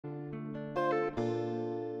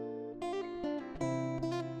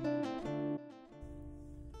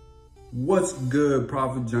What's good,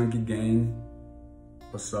 Profit Junkie gang?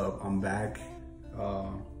 What's up? I'm back.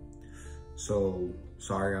 So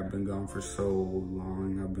sorry I've been gone for so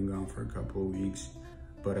long. I've been gone for a couple of weeks,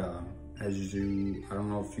 but as you, I don't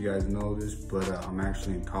know if you guys know this, but I'm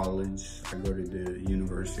actually in college. I go to the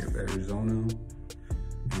University of Arizona,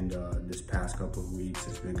 and this past couple of weeks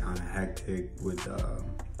it's been kind of hectic with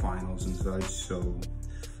finals and such, so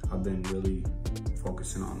I've been really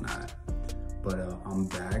focusing on that. But I'm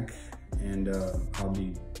back, and I'll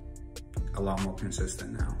be a lot more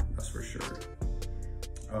consistent now, that's for sure.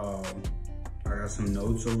 I got some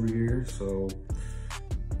notes over here, so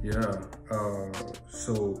yeah.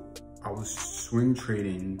 So I was swing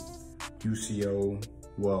trading UCO.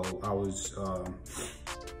 Well, I was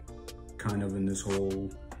kind of in this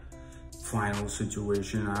whole final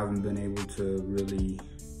situation. I haven't been able to really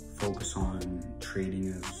focus on trading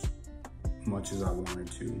as much as I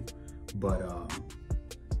wanted to, but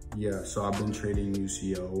yeah, so I've been trading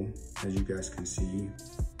UCO, as you guys can see.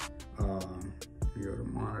 Go to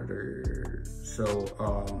monitor. So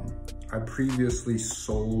I previously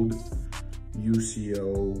sold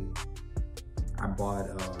UCO. I bought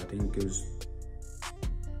I think it was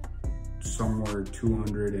somewhere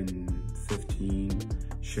 215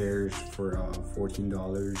 shares for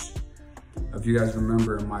 $14. If you guys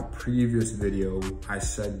remember in my previous video, I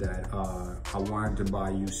said that I wanted to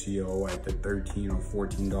buy UCO at the $13 or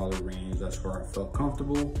 $14 range. That's where I felt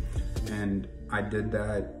comfortable, and I did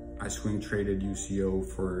that. I swing traded UCO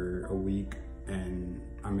for a week, and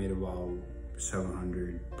I made about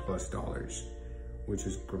 $700 plus, which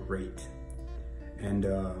is great. And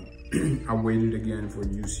I waited again for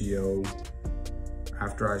UCO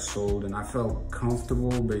after I sold, and I felt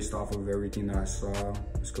comfortable based off of everything that I saw.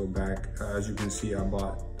 Let's go back. As you can see, I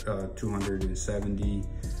bought 270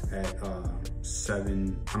 at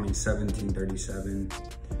 1737,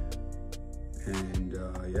 and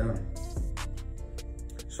yeah.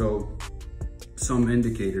 So some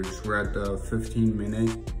indicators, we're at the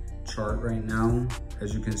 15-minute chart right now.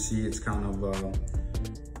 As you can see, it's kind of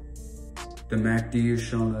the MACD is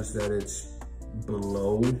showing us that it's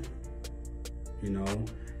below, you know,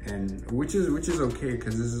 and which is okay,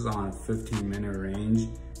 because this is on a 15-minute range.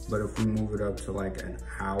 But if we move it up to like an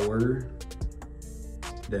hour,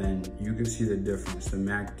 then you can see the difference. The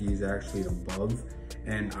MACD is actually above,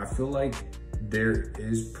 and I feel like there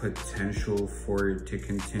is potential for it to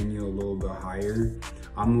continue a little bit higher.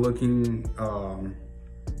 I'm looking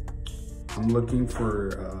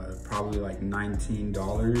for probably like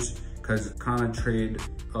 $19, because kind of trade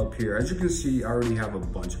up here. As you can see, I already have a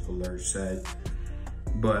bunch of alerts set,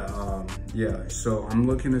 but yeah, so I'm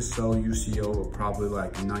looking to sell UCO at probably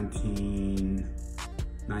like $19.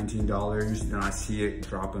 Then I see it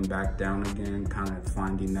dropping back down again, kind of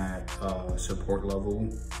finding that support level.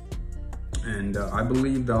 And I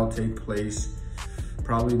believe that'll take place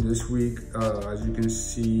probably this week. As you can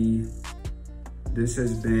see, this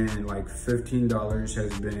has been like $15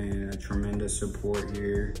 has been a tremendous support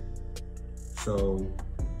here. So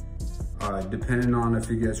depending on if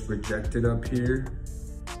it gets rejected up here,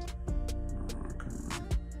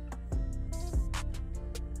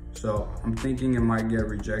 so I'm thinking it might get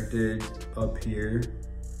rejected up here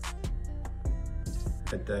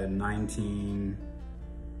at the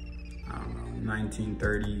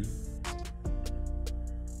 1930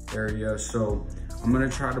 area. So I'm gonna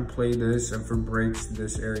try to play this. If it breaks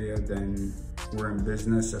this area, then we're in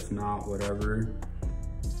business. If not, whatever.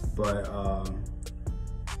 But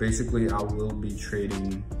basically I will be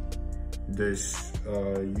trading this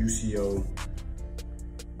UCO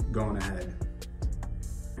going ahead.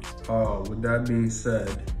 With that being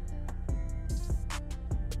said,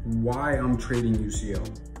 why I'm trading UCO?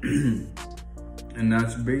 And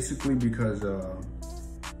that's basically because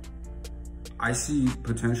I see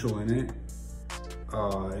potential in it.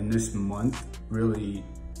 In this month, really,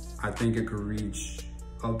 I think it could reach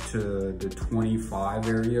up to the 25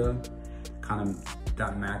 area, kind of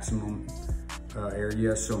that maximum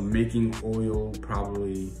area. So making oil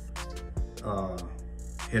probably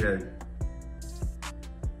hit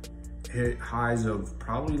highs of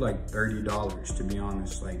probably like $30, to be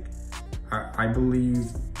honest. Like I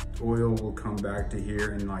believe oil will come back to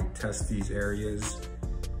here and like test these areas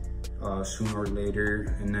sooner or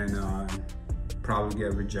later, and then probably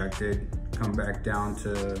get rejected, come back down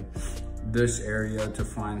to this area to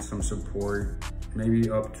find some support, maybe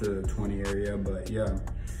up to 20 area. But yeah,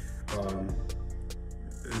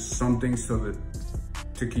 some things to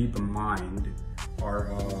keep in mind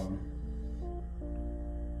are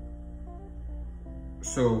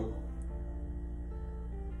so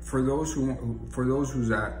for those who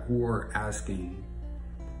are asking,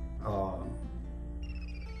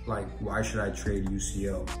 like, why should I trade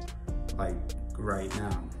UCO? Like right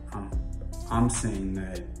now, I'm saying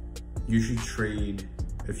that you should trade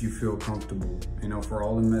if you feel comfortable. You know, for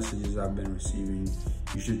all the messages I've been receiving,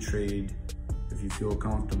 you should trade if you feel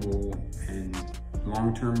comfortable, and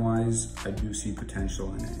long-term wise, I do see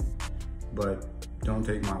potential in it. But don't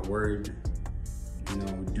take my word, you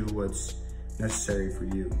know, do what's necessary for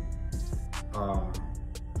you.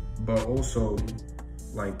 But also,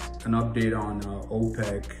 like, an update on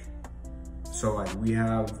OPEC. So like, we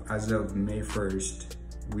have, as of May 1st,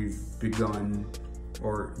 we've begun,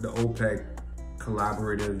 or the OPEC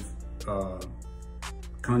collaborative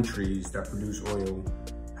countries that produce oil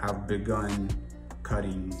have begun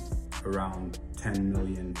cutting around 10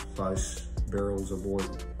 million plus barrels of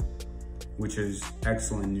oil, which is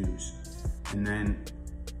excellent news. And then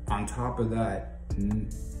on top of that,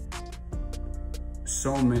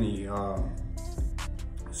 so many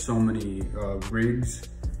rigs,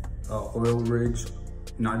 oil rigs,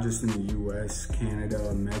 not just in the US,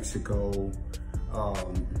 Canada, Mexico,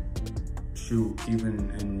 even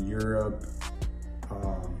in Europe,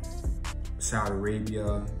 Saudi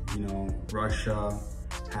Arabia, you know, Russia,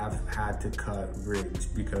 have had to cut rigs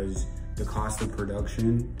because the cost of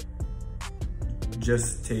production,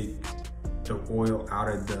 just take the oil out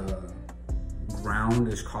of the ground,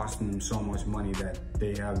 is costing them so much money that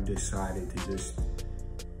they have decided to just,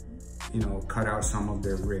 you know, cut out some of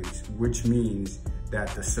their rigs, which means that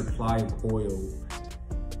the supply of oil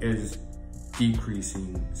is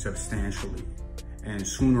decreasing substantially. And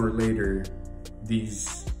sooner or later,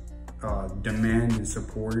 these demand and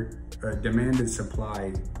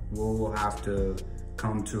supply will have to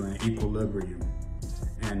come to an equilibrium.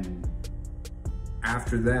 And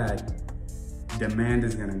after that, demand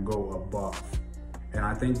is gonna go above. And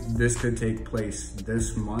I think this could take place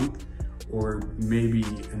this month, or maybe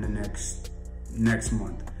in the next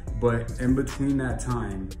month. But in between that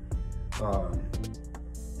time,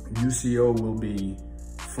 UCO will be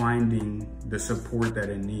finding the support that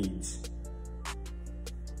it needs.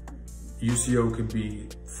 UCO could be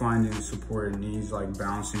finding the support it needs, like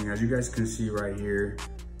bouncing. As you guys can see right here,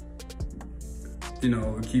 you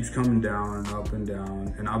know, it keeps coming down and up and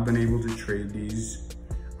down, and I've been able to trade these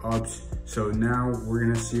ups. So now we're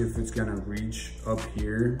gonna see if it's gonna reach up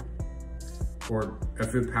here, or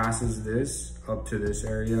if it passes this up to this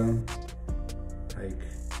area, like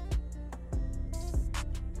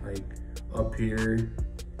up here,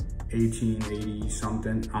 1880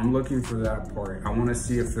 something. I'm looking for that part. I want to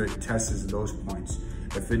see if it tests those points.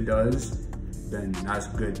 If it does, then that's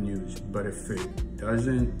good news. But if it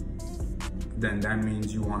doesn't, then that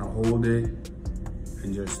means you want to hold it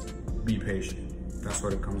and just be patient. That's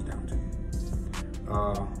what it comes down to.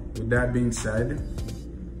 With that being said,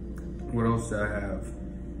 what else do I have?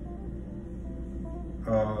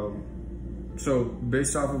 So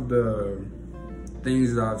based off of the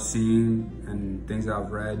things that I've seen and things that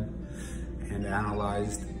I've read and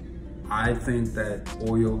analyzed, I think that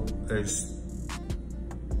oil is,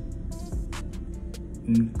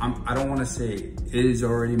 I don't want to say it is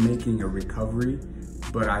already making a recovery,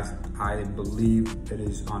 but I believe it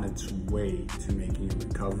is on its way to making a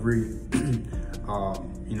recovery.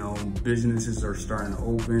 You know, businesses are starting to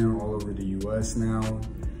open all over the US now,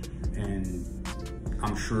 and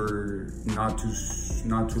I'm sure not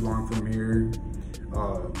too long from here,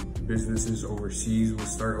 businesses overseas will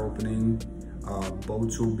start opening.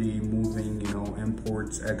 Boats will be moving, you know,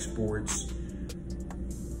 imports, exports.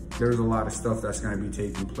 There's a lot of stuff that's going to be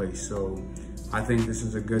taking place. So I think this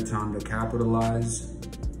is a good time to capitalize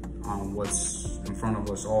on what's in front of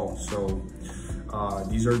us all. So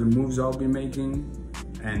these are the moves I'll be making.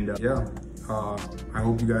 And yeah, I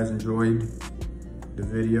hope you guys enjoyed the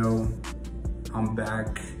video. I'm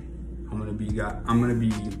back. I'm gonna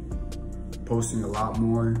be posting a lot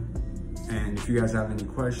more. And if you guys have any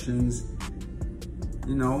questions,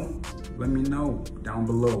 you know, let me know down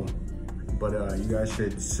below. But you guys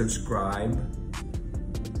should subscribe,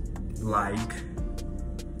 like,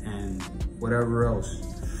 and whatever else.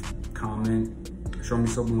 Comment, show me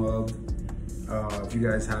some love. If you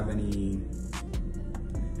guys have anything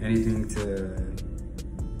to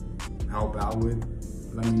help out with,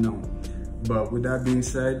 let me know. But with that being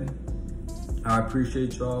said, I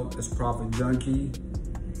appreciate y'all. It's Profit Junkie.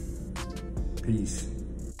 Peace.